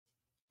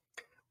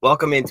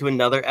Welcome into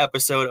another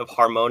episode of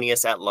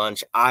Harmonious at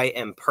Lunch. I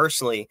am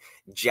personally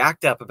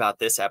jacked up about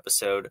this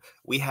episode.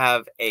 We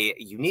have a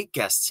unique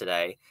guest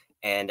today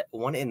and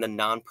one in the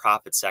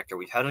nonprofit sector.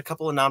 We've had a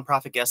couple of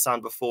nonprofit guests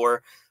on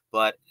before,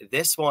 but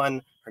this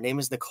one, her name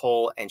is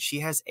Nicole, and she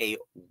has a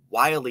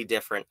wildly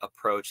different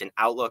approach and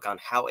outlook on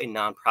how a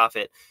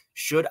nonprofit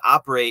should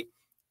operate.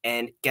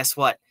 And guess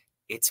what?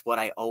 It's what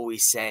I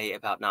always say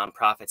about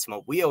nonprofits and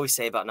what we always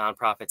say about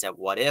nonprofits at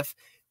What If.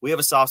 We have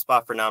a soft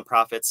spot for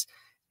nonprofits,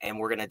 and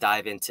we're going to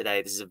dive in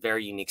today. This is a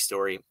very unique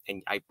story,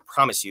 and I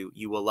promise you,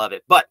 you will love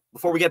it. But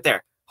before we get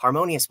there,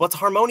 Harmonious. What's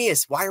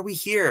Harmonious? Why are we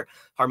here?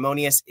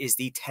 Harmonious is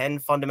the 10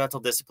 fundamental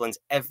disciplines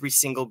every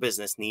single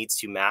business needs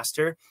to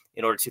master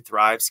in order to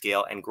thrive,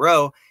 scale, and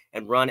grow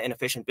and run an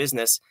efficient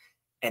business.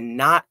 And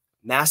not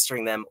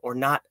mastering them or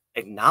not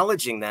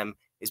acknowledging them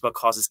is what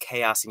causes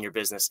chaos in your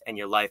business and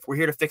your life. We're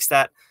here to fix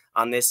that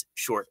on this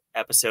short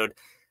episode.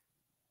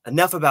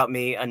 Enough about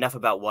me, enough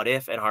about What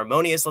If and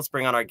Harmonious. Let's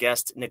bring on our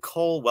guest,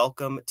 Nicole.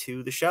 Welcome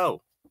to the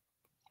show.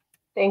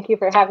 Thank you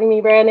for having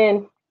me,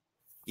 Brandon.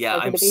 Yeah,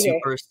 I'm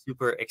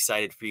super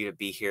excited for you to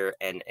be here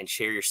and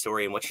share your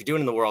story and what you're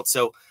doing in the world.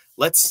 So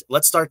let's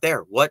start there.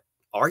 What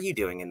are you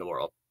doing in the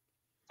world?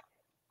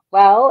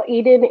 Well,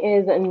 Eden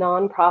is a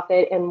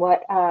nonprofit, and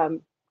what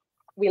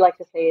we like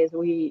to say is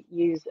we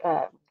use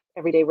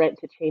everyday rent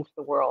to change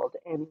the world.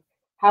 And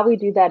how we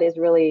do that is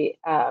really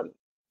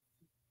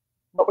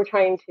what we're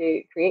trying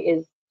to create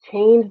is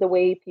change the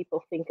way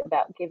people think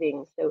about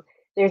giving. So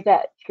there's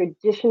that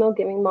traditional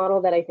giving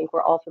model that I think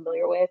we're all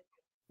familiar with.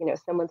 You know,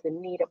 someone's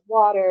in need of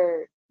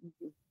water,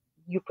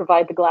 you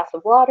provide the glass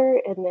of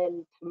water, and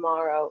then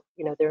tomorrow,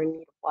 you know, they're in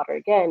need of water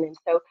again. And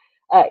so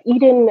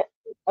Eden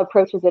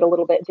approaches it a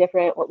little bit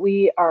different. What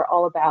we are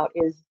all about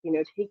is, you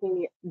know,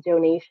 taking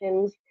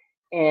donations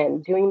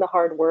and doing the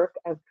hard work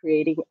of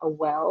creating a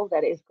well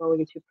that is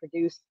going to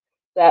produce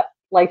that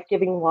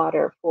life-giving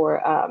water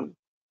for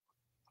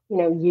you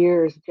know,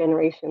 years,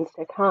 generations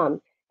to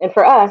come. And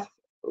for us,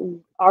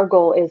 our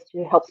goal is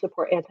to help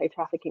support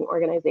anti-trafficking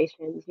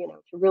organizations, you know,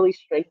 to really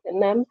strengthen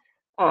them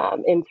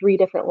in three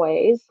different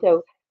ways.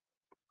 So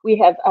we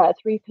have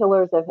three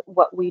pillars of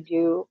what we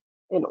do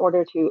in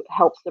order to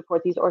help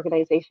support these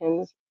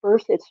organizations.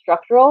 First, it's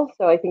structural.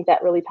 So I think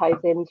that really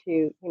ties into,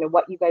 you know,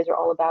 what you guys are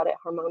all about at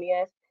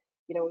Harmonious.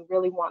 You know, we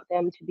really want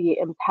them to be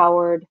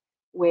empowered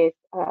with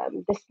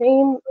the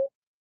same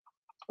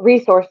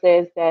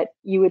resources that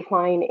you would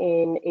find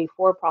in a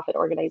for-profit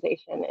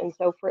organization. And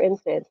so, for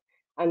instance,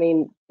 I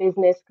mean,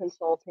 business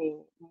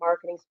consulting,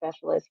 marketing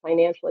specialists,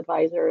 financial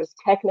advisors,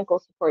 technical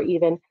support,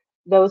 even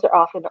those are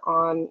often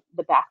on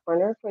the back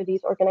burner for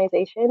these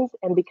organizations.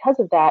 And because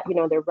of that, you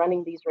know, they're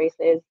running these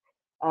races,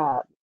 uh,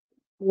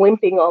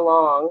 limping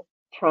along,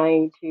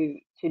 trying to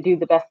do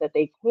the best that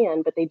they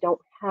can, but they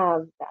don't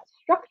have that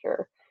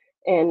structure.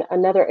 And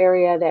another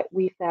area that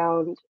we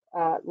found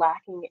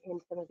lacking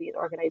in some of these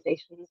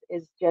organizations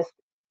is just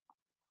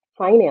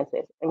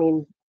finances. I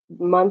mean,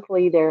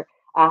 monthly they're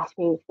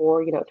asking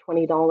for, you know,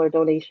 $20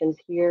 donations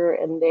here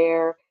and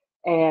there,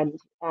 and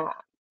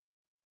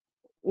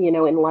you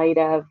know, in light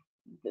of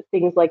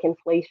things like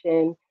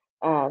inflation,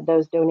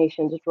 those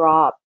donations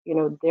drop. You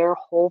know, their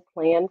whole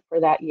plan for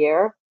that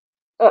year.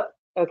 Oh,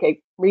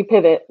 okay,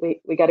 repivot.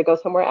 We got to go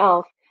somewhere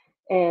else,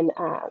 and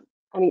I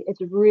mean,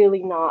 it's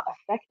really not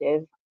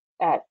effective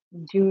at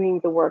doing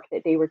the work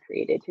that they were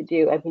created to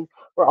do. I mean,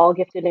 we're all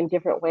gifted in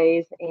different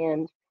ways,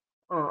 and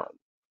um,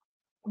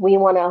 we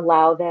want to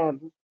allow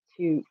them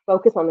to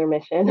focus on their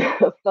mission,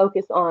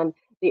 focus on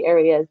the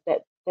areas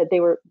that they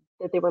were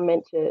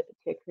meant to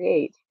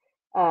create.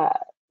 Uh,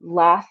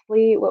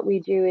 Lastly, what we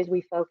do is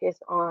we focus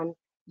on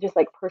just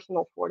like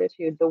personal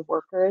fortitude. The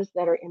workers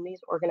that are in these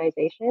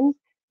organizations,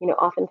 you know,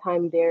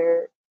 oftentimes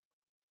they're,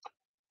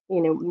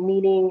 you know,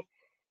 meeting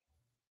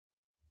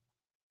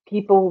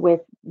people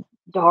with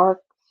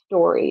dark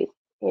stories,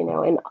 you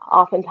know, and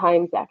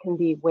oftentimes that can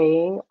be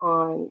weighing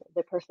on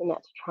the person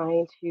that's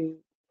trying to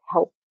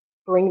help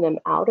bring them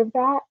out of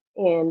that.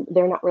 And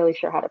they're not really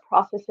sure how to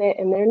process it.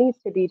 And there needs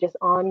to be just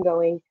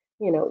ongoing,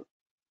 you know,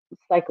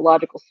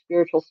 psychological,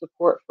 spiritual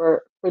support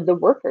for the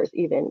workers,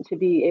 even to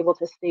be able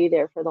to stay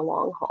there for the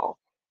long haul.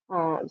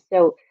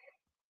 So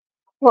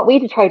what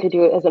we try to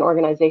do as an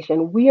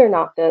organization, we are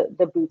not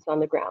the boots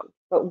on the ground,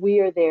 but we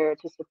are there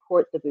to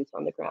support the boots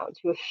on the ground,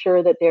 to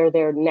assure that they're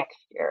there next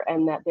year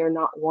and that they're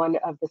not one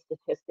of the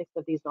statistics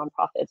of these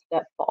nonprofits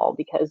that fall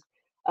because,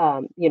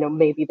 you know,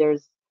 maybe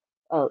there's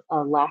a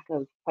lack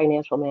of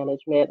financial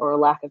management or a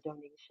lack of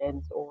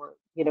donations or,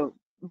 you know,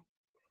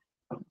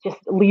 just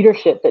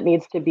leadership that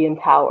needs to be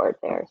empowered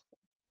there.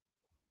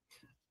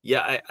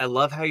 Yeah, I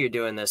love how you're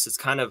doing this. It's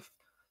kind of,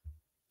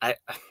 I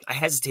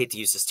hesitate to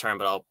use this term,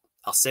 but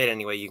I'll say it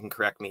anyway. You can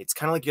correct me. It's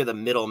kind of like you're the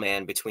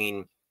middleman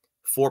between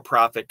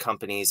for-profit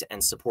companies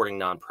and supporting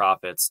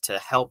nonprofits to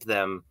help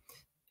them,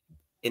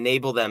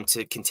 enable them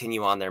to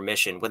continue on their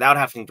mission without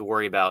having to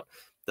worry about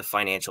the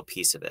financial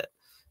piece of it.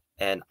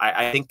 And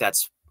I think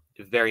that's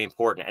very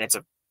important, and it's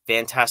a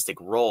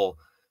fantastic role.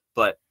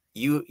 But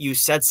you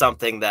said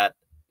something that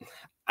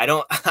I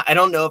don't I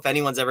don't know if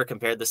anyone's ever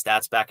compared the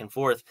stats back and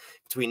forth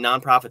between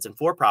nonprofits and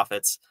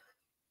for-profits.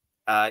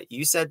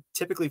 You said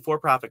typically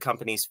for-profit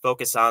companies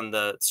focus on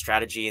the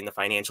strategy and the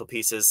financial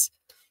pieces.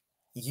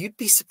 You'd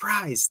be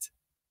surprised.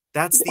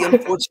 That's the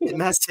unfortunate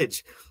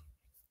message.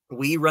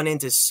 We run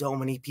into so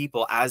many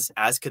people as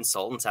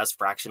consultants, as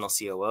fractional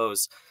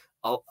COOs.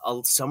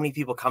 So many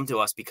people come to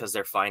us because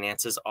their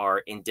finances are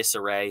in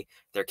disarray,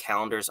 their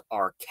calendars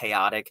are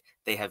chaotic,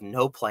 they have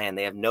no plan,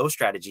 they have no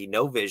strategy,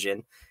 no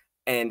vision,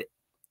 and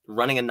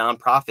running a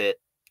nonprofit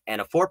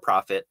and a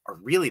for-profit are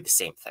really the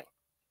same thing.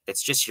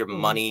 It's just your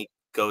money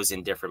goes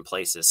in different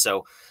places.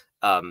 So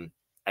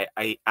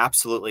I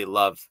absolutely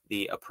love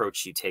the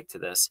approach you take to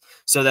this.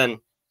 So then,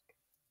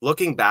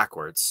 looking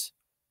backwards,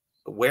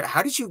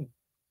 how did you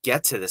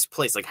get to this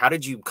place? Like, how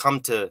did you come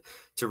to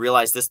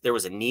realize there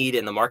was a need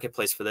in the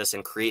marketplace for this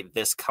and create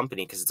this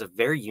company? Because it's a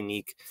very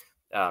unique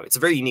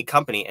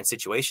company and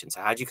situation.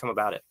 So how'd you come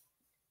about it?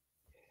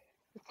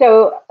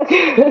 So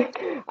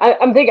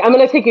I'm thinking I'm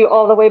going to take you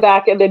all the way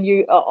back, and then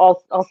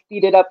I'll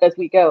speed it up as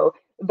we go.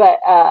 But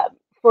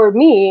for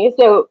me,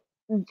 so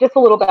just a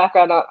little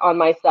background on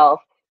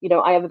myself. You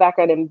know, I have a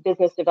background in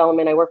business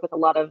development. I work with a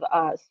lot of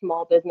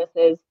small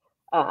businesses,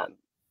 um,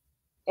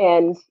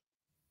 and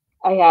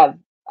I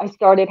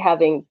started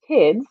having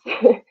kids,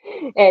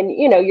 and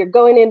you know, you're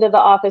going into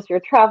the office, you're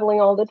traveling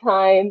all the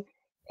time,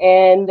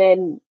 and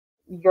then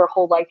your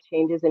whole life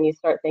changes, and you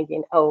start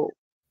thinking, oh,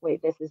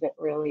 wait, this isn't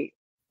really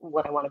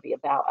what I want to be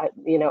about.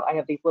 You know, I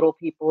have these little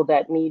people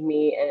that need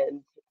me,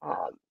 and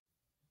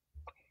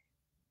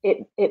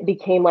it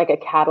became like a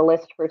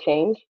catalyst for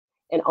change.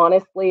 And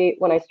honestly,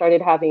 when I started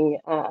having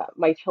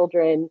my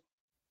children,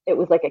 it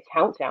was like a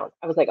countdown.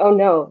 I was like, oh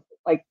no,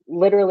 like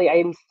literally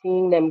I'm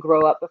seeing them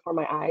grow up before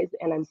my eyes,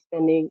 and I'm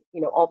spending,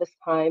 you know, all this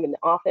time in the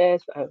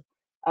office.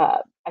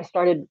 I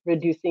started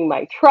reducing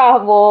my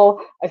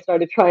travel. I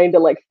started trying to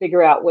like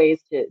figure out ways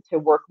to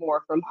work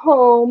more from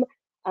home.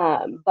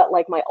 But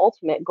like my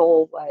ultimate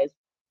goal was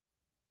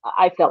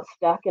I felt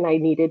stuck and I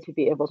needed to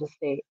be able to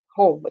stay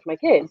home with my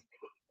kids.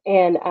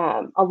 And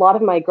a lot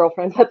of my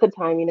girlfriends at the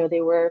time, you know,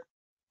 they were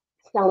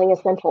selling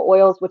essential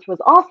oils, which was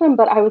awesome.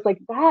 But I was like,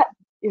 that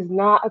is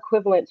not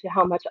equivalent to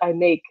how much I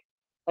make.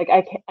 Like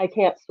I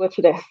can't switch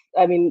this.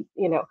 I mean,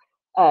 you know,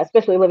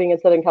 especially living in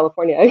Southern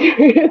California,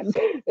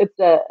 it's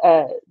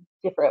a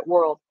different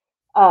world.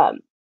 Um,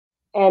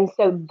 and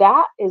so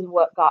that is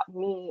what got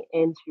me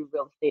into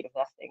real estate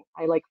investing.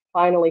 I like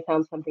finally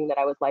found something that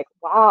I was like,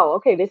 wow,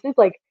 okay, this is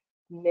like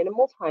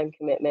minimal time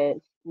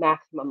commitment,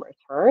 maximum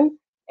return.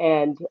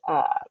 And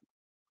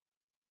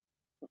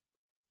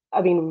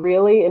I mean,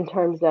 really, in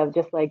terms of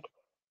just like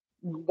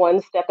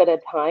one step at a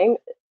time,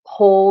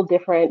 whole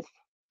different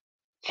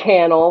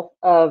channel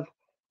of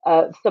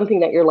something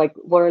that you're like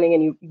learning,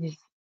 and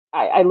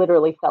I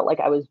literally felt like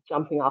I was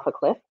jumping off a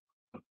cliff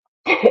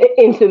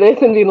into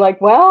this and being like,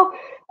 well,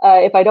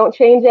 if I don't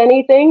change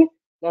anything,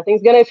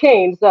 nothing's gonna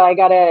change. So I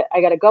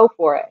gotta go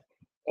for it.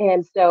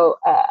 And so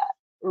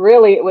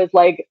really, it was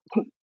like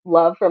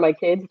love for my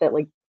kids that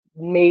like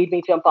made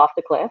me jump off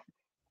the cliff.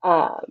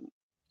 Um,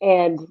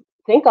 and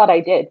thank God I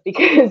did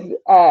because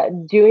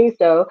doing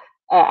so,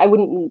 I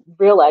wouldn't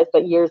realize,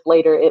 but years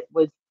later, it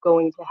was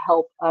going to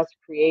help us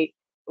create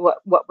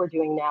what we're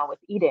doing now with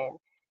Eden.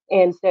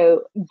 And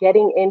so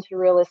getting into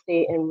real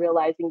estate and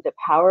realizing the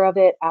power of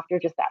it after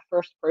just that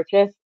first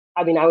purchase,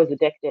 I mean, I was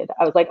addicted.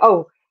 I was like,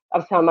 oh, I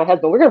was telling my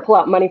husband, we're going to pull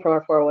out money from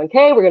our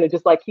 401k. We're going to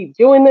just like keep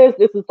doing this.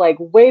 This is like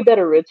way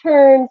better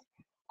returns.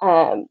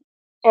 Um,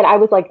 and I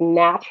was like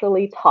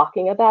naturally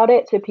talking about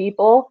it to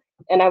people.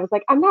 And I was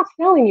like, I'm not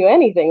selling you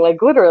anything.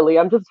 Like literally,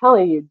 I'm just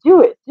telling you,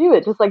 do it.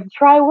 Just like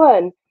try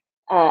one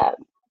uh,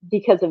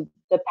 because of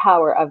the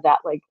power of that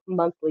like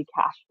monthly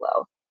cash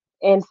flow.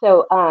 And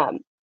so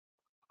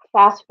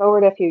fast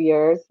forward a few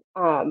years,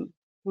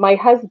 my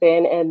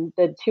husband and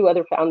the two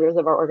other founders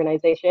of our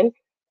organization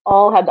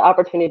all had the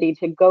opportunity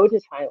to go to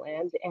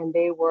Thailand, and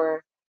they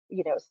were,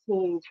 you know,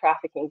 seeing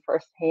trafficking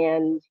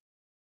firsthand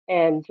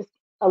and just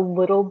a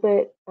little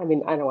bit, I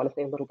mean, I don't want to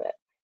say a little bit,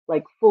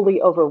 like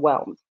fully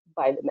overwhelmed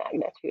by the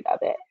magnitude of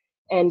it.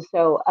 And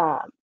so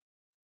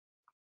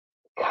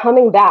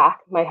coming back,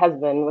 my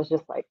husband was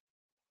just like,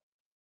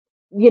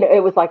 you know,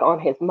 it was like on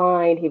his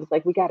mind. He was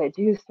like, we got to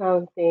do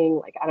something.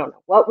 Like, I don't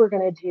know what we're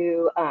going to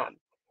do.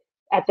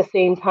 At the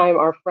same time,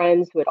 our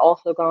friends who had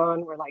also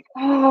gone were like,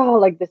 oh,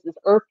 like this is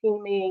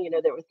irking me. You know,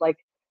 there was like,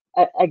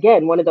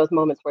 again, one of those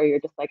moments where you're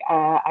just like,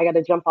 I got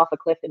to jump off a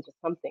cliff into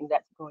something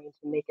that's going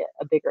to make it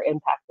a bigger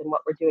impact than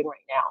what we're doing right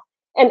now.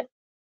 And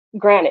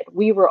granted,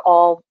 we were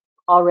all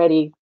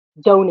already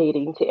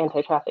donating to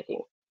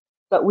anti-trafficking,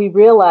 but we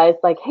realized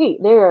like, hey,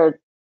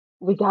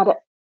 we gotta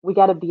we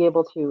gotta be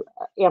able to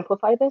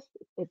amplify this.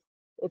 It's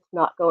it's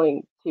not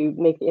going to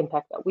make the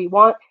impact that we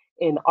want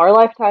in our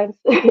lifetimes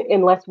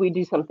unless we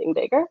do something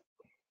bigger.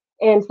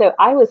 And so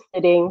I was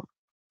sitting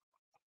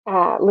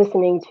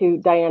listening to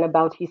Diana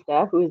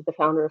Bautista, who is the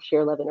founder of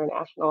Share Love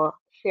International,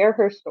 share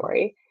her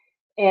story,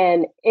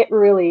 and it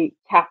really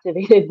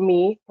captivated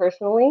me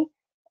personally.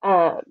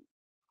 Um,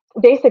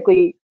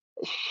 Basically,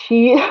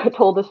 she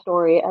told a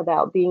story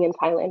about being in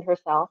Thailand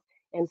herself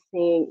and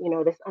seeing,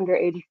 this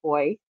underage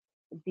boy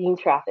being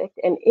trafficked.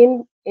 And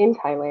in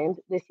Thailand,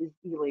 this is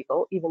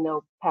illegal, even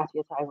though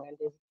Pattaya, Thailand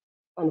is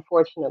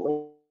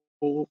unfortunately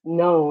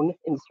known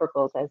in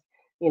circles as,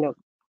 you know,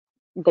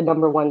 the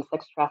number one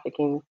sex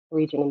trafficking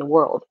region in the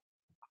world.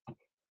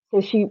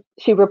 So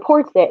she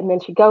reports it, and then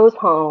she goes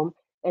home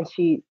and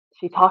she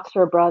talks to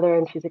her brother,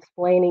 and she's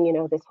explaining,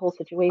 this whole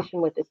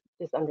situation with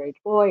this underage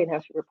boy and how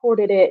she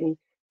reported it, and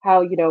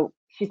how,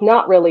 she's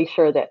not really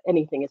sure that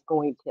anything is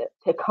going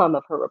to come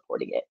of her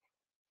reporting it.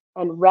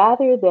 And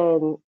rather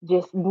than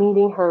just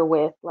meeting her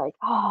with like,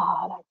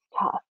 oh, that's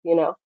tough,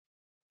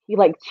 he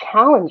like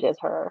challenges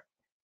her,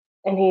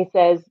 and he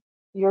says,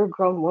 "You're a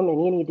grown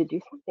woman, you need to do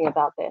something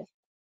about this."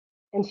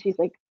 And she's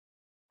like,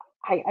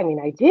 I mean,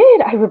 I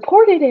did, I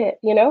reported it,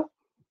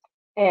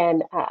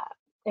 and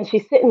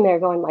she's sitting there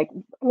going like,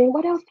 I mean,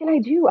 what else can I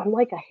do? I'm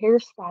like a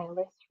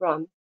hairstylist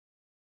from,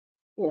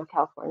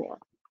 California.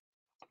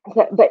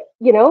 So, but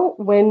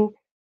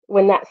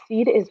when that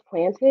seed is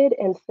planted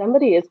and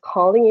somebody is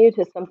calling you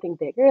to something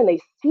bigger, and they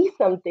see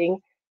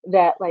something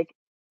that like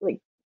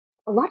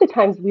a lot of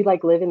times we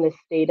like live in this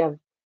state of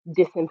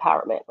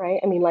disempowerment,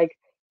 right? I mean, like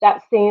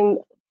that same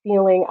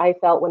feeling I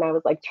felt when I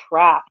was like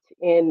trapped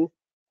in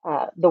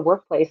the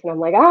workplace, and I'm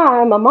like,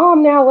 I'm a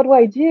mom now. What do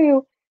I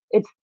do?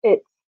 It's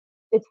it's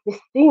it's this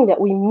thing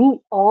that we meet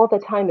all the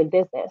time in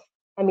business.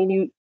 I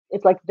mean,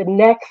 it's like the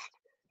next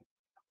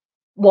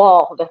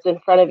wall that's in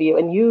front of you,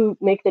 and you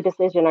make the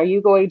decision. Are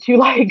you going to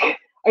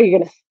are you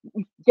going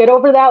to get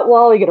over that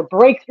wall? Are you going to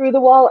break through the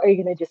wall? Or are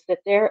you going to just sit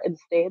there and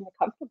stay in the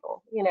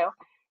comfortable,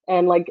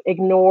 and like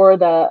ignore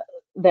the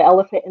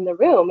elephant in the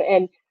room?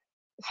 And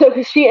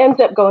so she ends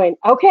up going,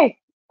 okay,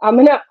 I'm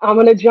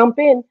gonna jump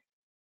in,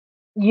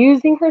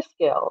 using her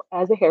skill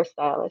as a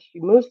hairstylist. She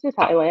moves to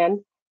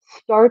Thailand,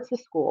 starts a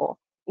school,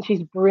 and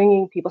she's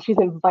bringing people, she's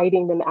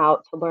inviting them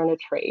out to learn a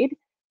trade.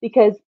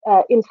 Because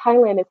in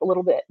Thailand, it's a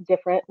little bit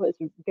different,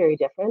 it's very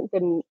different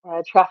than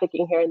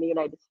trafficking here in the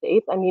United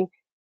States. I mean,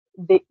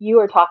 that you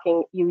are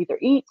talking, you either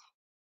eat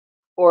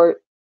or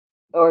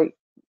or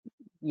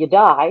you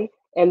die,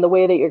 and the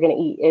way that you're going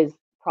to eat is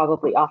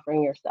probably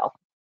offering yourself,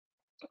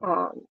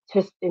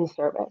 just in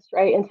service,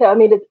 right? And so, I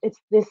mean, it's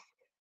this,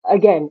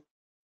 again,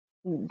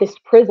 this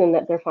prison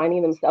that they're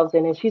finding themselves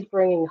in, and she's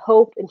bringing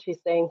hope, and she's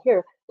saying,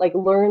 here, like,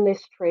 learn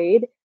this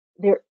trade.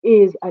 There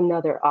is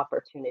another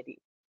opportunity.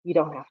 You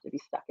don't have to be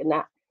stuck in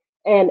that.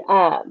 And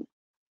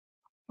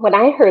when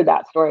I heard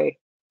that story,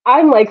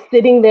 I'm like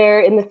sitting there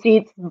in the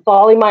seats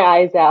bawling my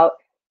eyes out,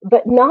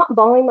 but not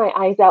bawling my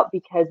eyes out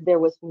because there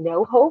was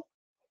no hope,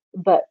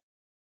 but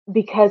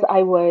because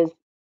I was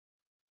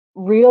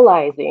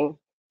realizing,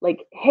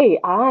 like, hey,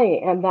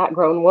 I am that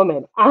grown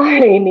woman. I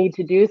need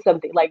to do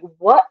something. Like,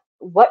 what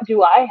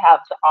do I have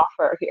to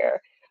offer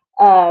here?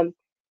 Um,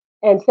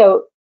 and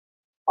so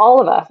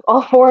all of us,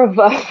 all four of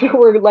us,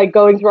 were like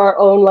going through our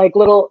own like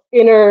little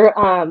inner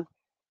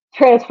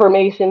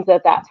transformations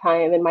at that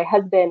time. And my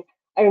husband,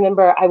 I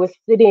remember I was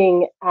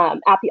sitting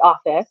at the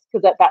office,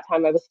 because at that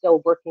time I was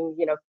still working,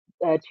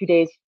 2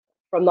 days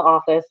from the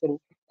office,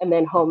 and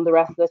then home the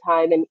rest of the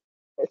time. And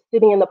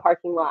sitting in the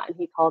parking lot, and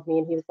he called me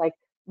and he was like,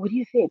 "What do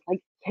you think?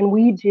 Like, can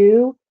we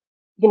do,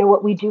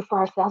 what we do for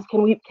ourselves?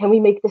 Can we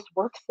make this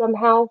work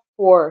somehow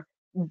for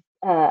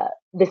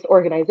this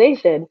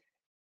organization?"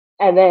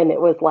 And then it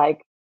was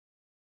like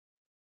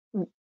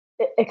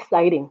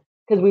exciting,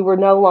 because we were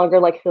no longer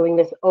like feeling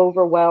this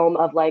overwhelm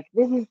of like,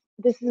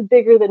 this is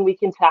bigger than we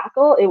can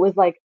tackle. It was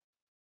like,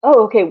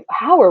 oh, okay,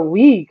 how are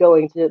we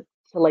going to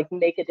like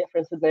make a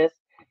difference in this?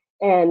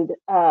 And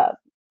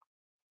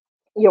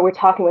we're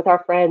talking with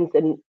our friends,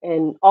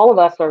 and all of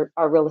us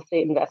are real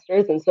estate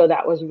investors, and so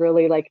that was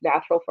really like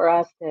natural for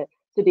us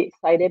to be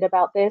excited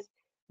about this.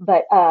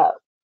 But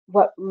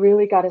what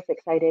really got us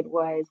excited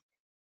was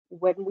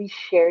when we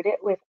shared it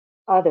with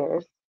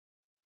others.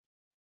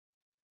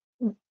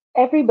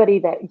 Everybody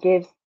that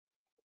gives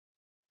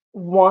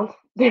wants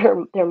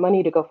their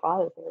money to go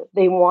farther.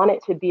 They want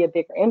it to be a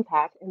bigger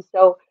impact. And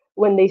so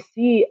when they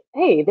see,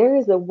 hey, there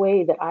is a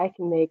way that I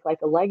can make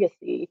like a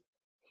legacy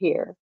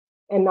here,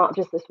 and not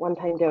just this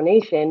one-time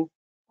donation,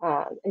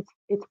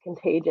 it's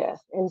contagious.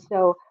 And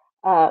so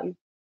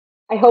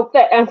I hope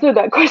that answered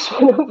that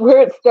question of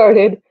where it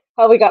started,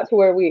 how we got to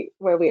where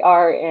we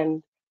are,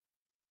 and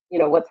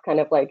what's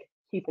kind of like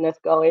keeping us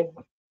going.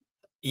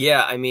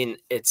 Yeah, I mean,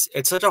 it's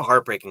such a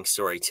heartbreaking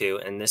story too,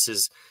 and this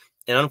is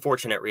an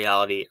unfortunate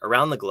reality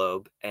around the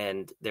globe.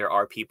 And there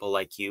are people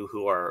like you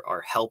who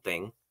are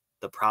helping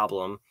the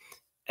problem,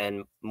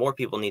 and more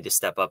people need to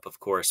step up,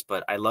 of course.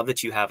 But I love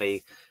that you have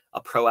a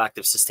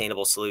proactive,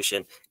 sustainable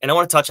solution, and I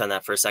want to touch on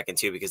that for a second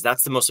too, because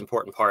that's the most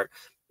important part.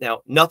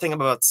 Now, nothing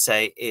I'm about to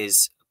say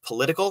is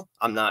political.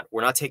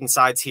 We're not taking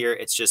sides here.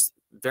 It's just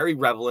very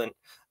relevant,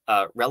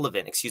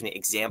 excuse me,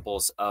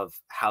 examples of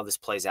how this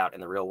plays out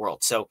in the real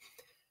world. So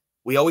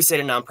we always say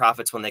to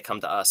nonprofits when they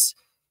come to us,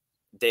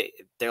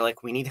 they're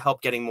like, we need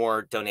help getting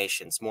more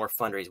donations, more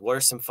fundraising. What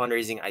are some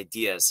fundraising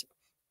ideas?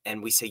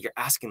 And we say, you're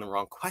asking the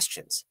wrong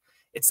questions.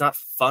 it's not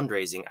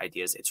fundraising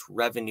ideas, it's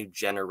revenue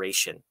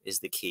generation is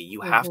the key.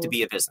 You have to Hmm.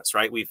 be a business,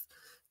 right? We've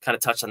kind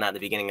of touched on that at the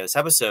beginning of this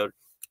episode.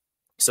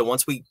 So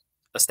once we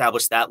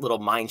establish that little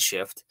mind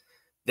shift,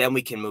 then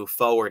we can move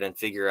forward and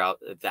figure out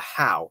the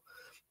how.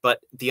 But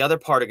the other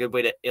part, a good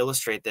way to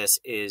illustrate this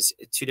is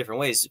two different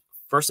ways.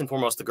 First and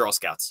foremost, the Girl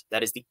Scouts.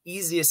 That is the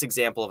easiest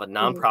example of a Hmm.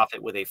 nonprofit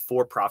with a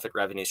for-profit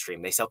revenue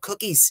stream. They sell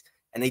cookies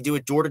and they do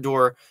it door to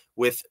door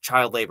with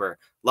child labor.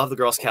 Love the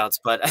Girl Scouts,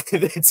 but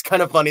it's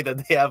kind of funny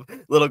that they have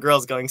little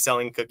girls going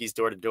selling cookies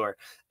door to door.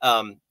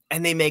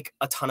 And they make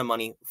a ton of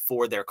money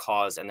for their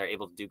cause and they're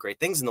able to do great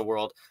things in the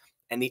world.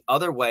 And the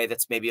other way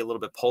that's maybe a little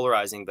bit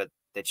polarizing, but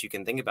that you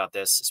can think about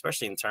this,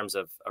 especially in terms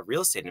of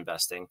real estate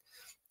investing,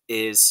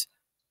 is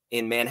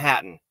in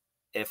Manhattan.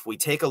 If we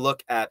take a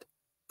look at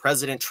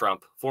President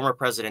Trump, former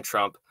President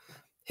Trump,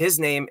 his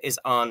name is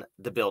on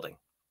the building.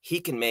 He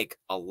can make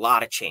a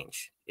lot of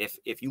change.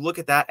 If you look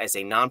at that as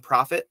a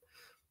nonprofit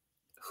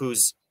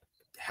who's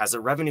has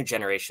a revenue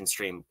generation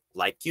stream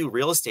like you,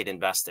 real estate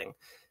investing,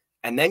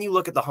 and then you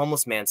look at the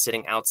homeless man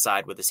sitting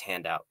outside with his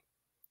hand out,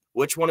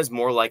 which one is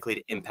more likely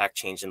to impact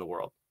change in the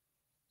world?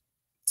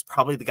 It's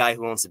probably the guy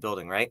who owns the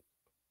building, right?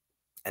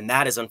 And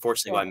that is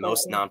unfortunately why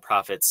most Definitely.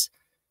 nonprofits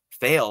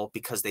fail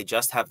because they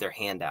just have their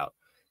hand out.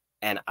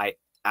 And I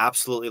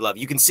absolutely love,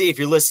 you can see if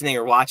you're listening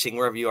or watching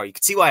wherever you are, you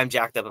can see why I'm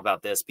jacked up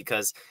about this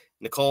because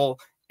Nicole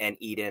and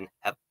Eden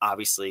have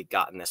obviously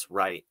gotten this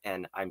right.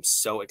 And I'm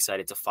so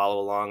excited to follow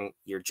along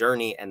your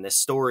journey and this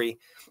story.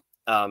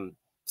 Um,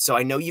 so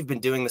I know you've been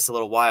doing this a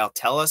little while.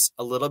 Tell us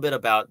a little bit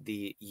about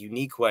the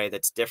unique way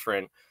that's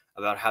different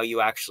about how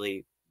you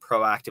actually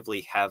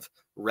proactively have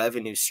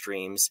revenue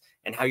streams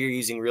and how you're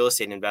using real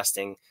estate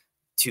investing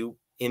to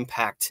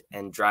impact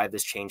and drive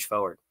this change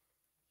forward.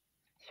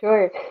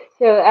 Sure.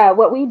 So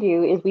what we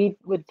do is we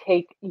would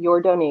take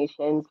your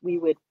donations. We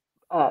would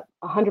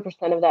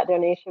 100% of that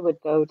donation would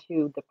go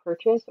to the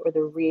purchase or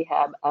the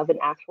rehab of an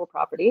actual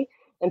property.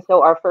 And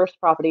so our first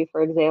property,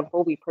 for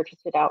example, we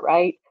purchased it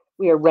outright.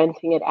 We are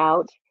renting it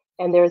out,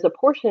 and there's a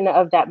portion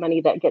of that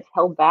money that gets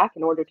held back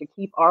in order to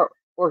keep our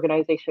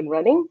organization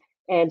running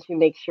and to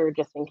make sure,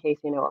 just in case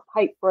a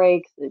pipe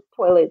breaks, the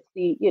toilet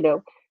seat,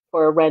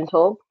 for a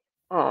rental.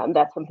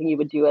 That's something you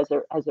would do as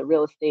a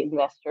real estate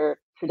investor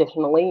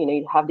traditionally.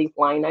 You have these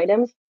line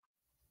items,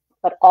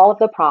 but all of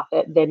the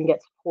profit then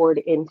gets poured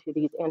into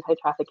these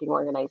anti-trafficking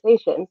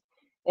organizations.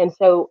 And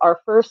so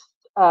our first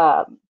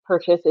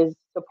purchase is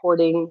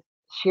supporting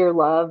Sheer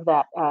Love,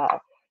 that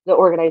the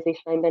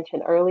organization I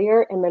mentioned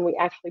earlier. And then we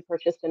actually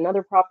purchased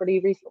another property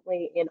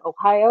recently in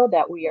Ohio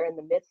that we are in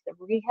the midst of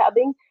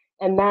rehabbing.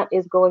 And that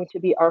is going to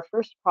be our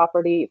first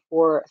property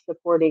for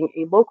supporting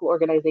a local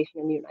organization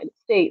in the United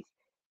States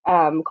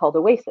called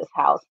Oasis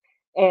House.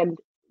 And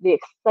the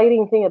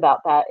exciting thing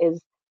about that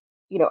is,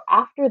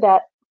 after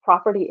that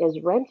property is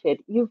rented,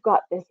 you've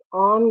got this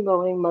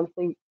ongoing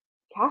monthly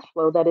cash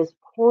flow that is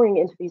pouring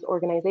into these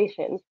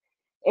organizations.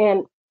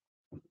 And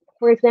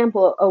for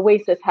example,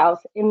 Oasis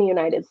House in the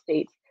United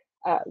States,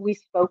 we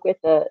spoke with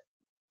the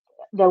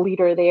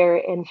leader there,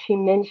 and she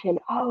mentioned,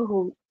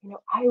 "Oh,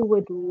 I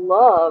would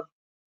love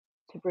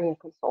to bring a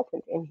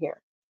consultant in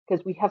here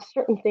because we have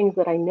certain things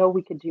that I know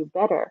we could do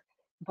better,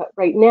 but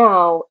right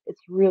now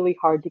it's really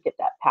hard to get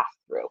that passed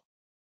through."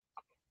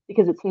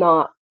 Because it's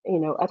not,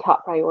 a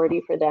top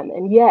priority for them.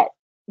 And yet,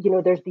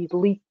 there's these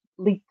leaks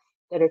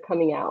that are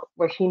coming out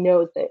where she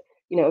knows that,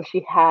 if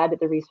she had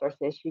the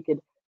resources, she could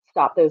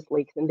stop those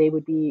leaks and they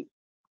would be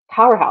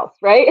powerhouse,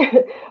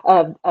 right?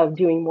 of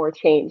doing more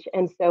change.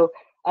 And so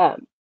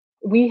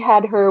we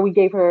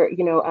gave her,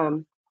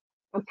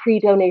 a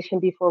pre-donation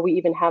before we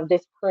even have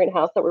this current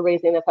house that we're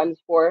raising the funds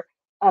for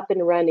up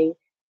and running.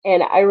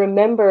 And I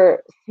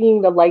remember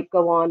seeing the light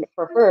go on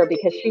for her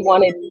because she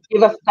wanted to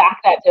give us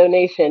back that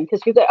donation because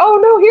she's like, "Oh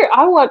no, here,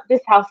 I want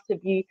this house to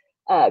be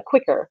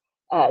quicker,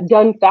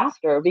 done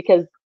faster,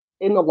 because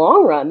in the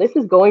long run, this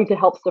is going to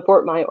help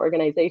support my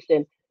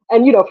organization."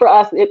 And for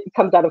us, it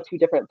comes out of two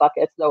different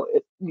buckets, so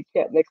you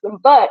can't mix them.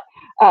 But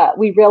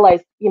we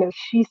realized,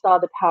 she saw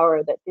the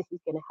power that this is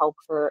going to help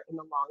her in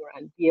the long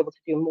run be able to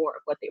do more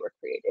of what they were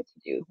created to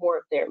do, more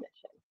of their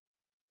mission.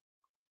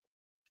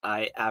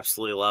 I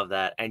absolutely love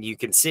that. And you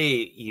can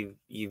see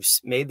you've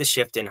made the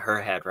shift in her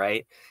head,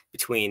 right?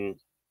 Between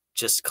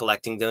just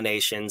collecting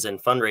donations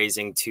and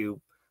fundraising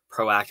to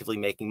proactively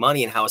making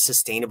money and how a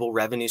sustainable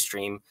revenue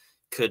stream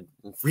could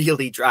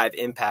really drive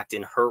impact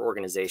in her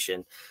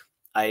organization.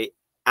 I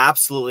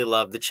absolutely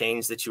love the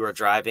change that you are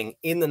driving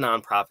in the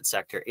nonprofit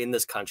sector in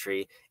this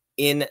country,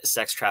 in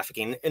sex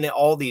trafficking, and in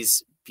all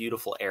these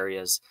beautiful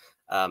areas.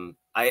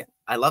 I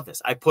love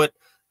this. I put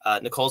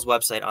Nicole's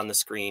website on the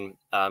screen.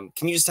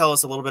 Can you just tell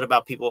us a little bit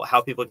about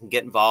how people can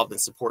get involved and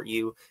support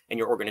you and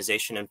your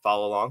organization and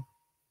follow along?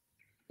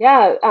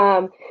 Yeah.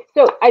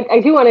 So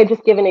I do want to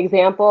just give an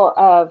example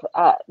of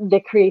the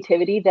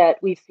creativity that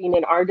we've seen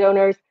in our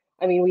donors.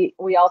 I mean,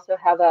 we also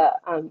have a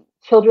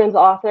children's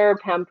author,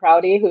 Pam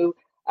Prouty, who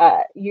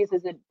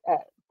uses a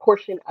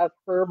portion of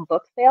her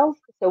book sales.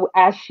 So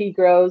as she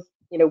grows,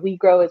 we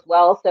grow as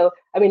well. So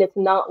I mean, it's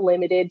not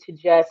limited to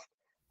just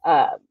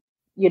uh,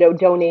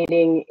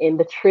 donating in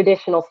the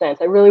traditional sense.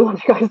 I really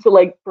want you guys to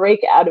like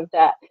break out of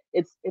that.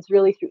 It's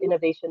really through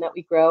innovation that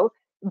we grow.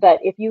 But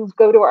if you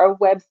go to our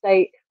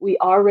website, we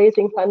are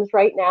raising funds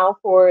right now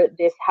for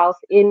this house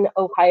in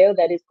Ohio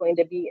that is going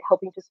to be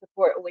helping to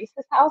support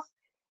Oasis House.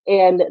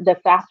 And the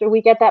faster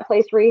we get that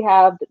place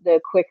rehabbed, the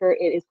quicker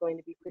it is going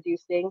to be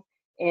producing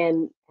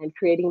and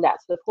creating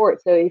that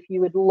support. So if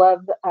you would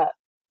love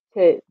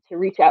to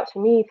reach out to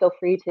me, feel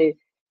free to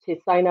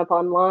sign up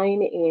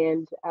online,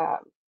 and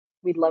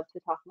we'd love to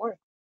talk more.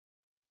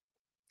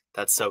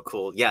 That's so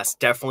cool. Yes,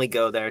 definitely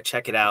go there.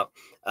 Check it out.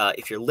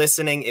 If you're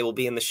listening, it will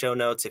be in the show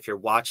notes. If you're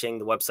watching,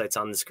 the website's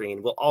on the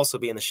screen. Will also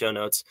be in the show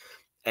notes.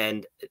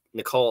 And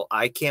Nicole,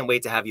 I can't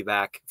wait to have you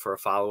back for a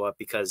follow-up,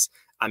 because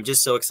I'm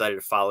just so excited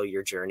to follow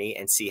your journey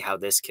and see how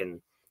this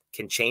can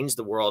change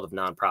the world of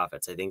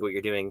nonprofits. I think what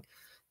you're doing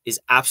is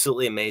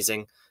absolutely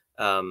amazing.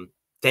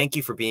 Thank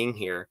you for being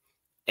here.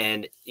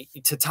 And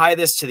to tie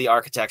this to the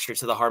architecture,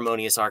 to the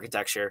harmonious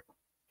architecture,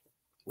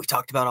 we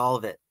talked about all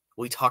of it.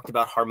 We talked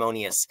about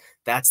harmonious.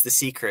 That's the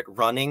secret.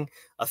 Running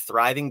a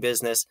thriving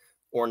business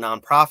or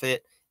nonprofit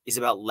is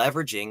about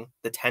leveraging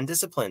the 10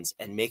 disciplines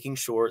and making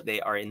sure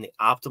they are in the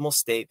optimal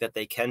state that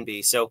they can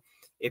be. So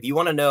if you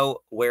want to know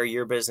where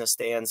your business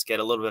stands, get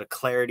a little bit of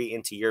clarity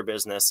into your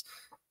business,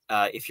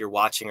 if you're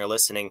watching or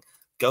listening,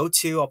 go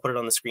to, I'll put it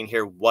on the screen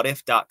here,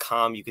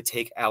 whatif.com. You could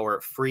take our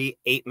free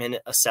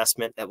 8-minute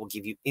assessment that will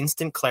give you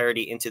instant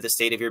clarity into the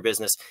state of your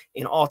business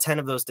in all 10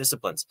 of those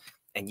disciplines.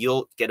 And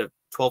you'll get a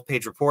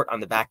 12-page report on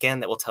the back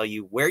end that will tell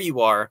you where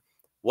you are,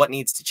 what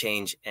needs to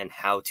change, and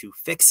how to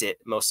fix it,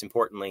 most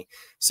importantly.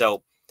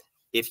 So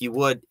if you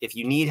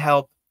need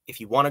help, if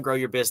you want to grow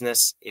your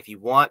business, if you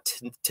want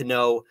to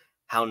know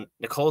how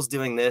Nicole's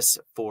doing this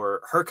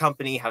for her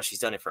company, how she's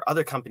done it for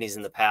other companies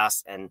in the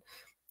past, and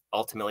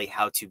ultimately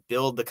how to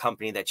build the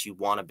company that you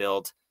want to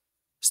build,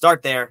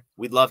 start there.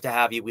 We'd love to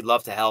have you. We'd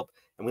love to help.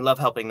 And we love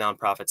helping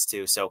nonprofits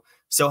too. So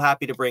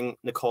happy to bring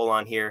Nicole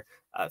on here,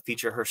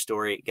 feature her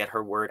story, get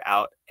her word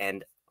out.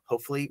 And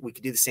hopefully we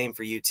could do the same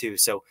for you too.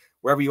 So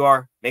wherever you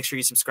are, make sure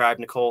you subscribe.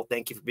 Nicole,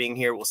 thank you for being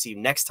here. We'll see you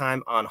next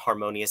time on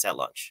Harmonious at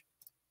Lunch.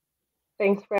 Thanks for